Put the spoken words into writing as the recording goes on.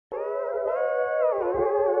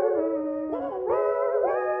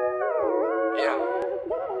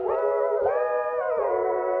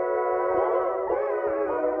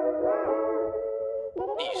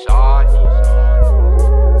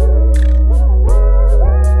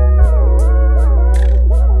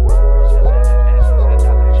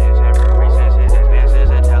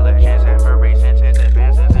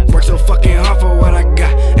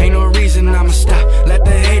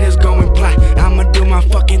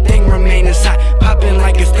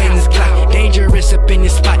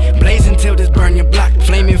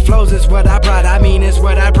what I brought, I mean it's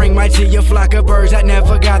what I bring. Right to your flock of birds that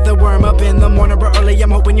never got the worm. Up in the morning but early,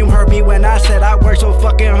 I'm hoping you heard me when I said I work so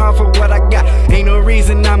fucking hard for what I got. Ain't no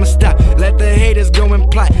reason I'ma stop, let the haters go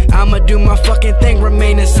and plot. I'ma do my fucking thing,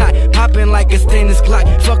 remain as hot, popping like a stainless clock.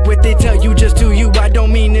 Fuck what they tell you, just do you. I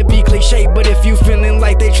don't mean to be cliche, but if you feeling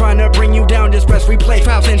like they tryna bring you down, just press replay.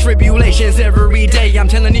 Trials and tribulations every day, I'm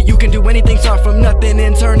telling you, you can do anything. Start from nothing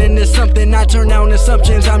and turn into something. I turn down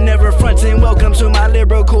assumptions, I'm never fronting. Welcome to my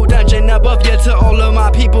lyrical dungeon. Above you to all of my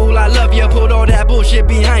people, I love you. Put all that bullshit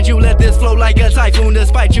behind you, let this flow like a typhoon.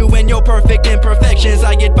 Despite you and your perfect imperfections,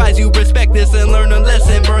 I advise you respect this and learn a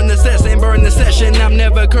lesson. Burn the session, burn the session. I'm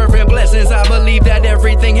never curving blessings. I believe that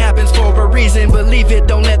everything happens for a reason. Believe it,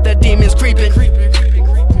 don't let the demons creep in.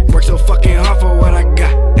 Work so fucking hard for what I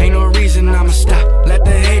got, ain't no reason I'ma stop. Let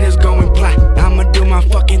the haters go and plot, I'ma do my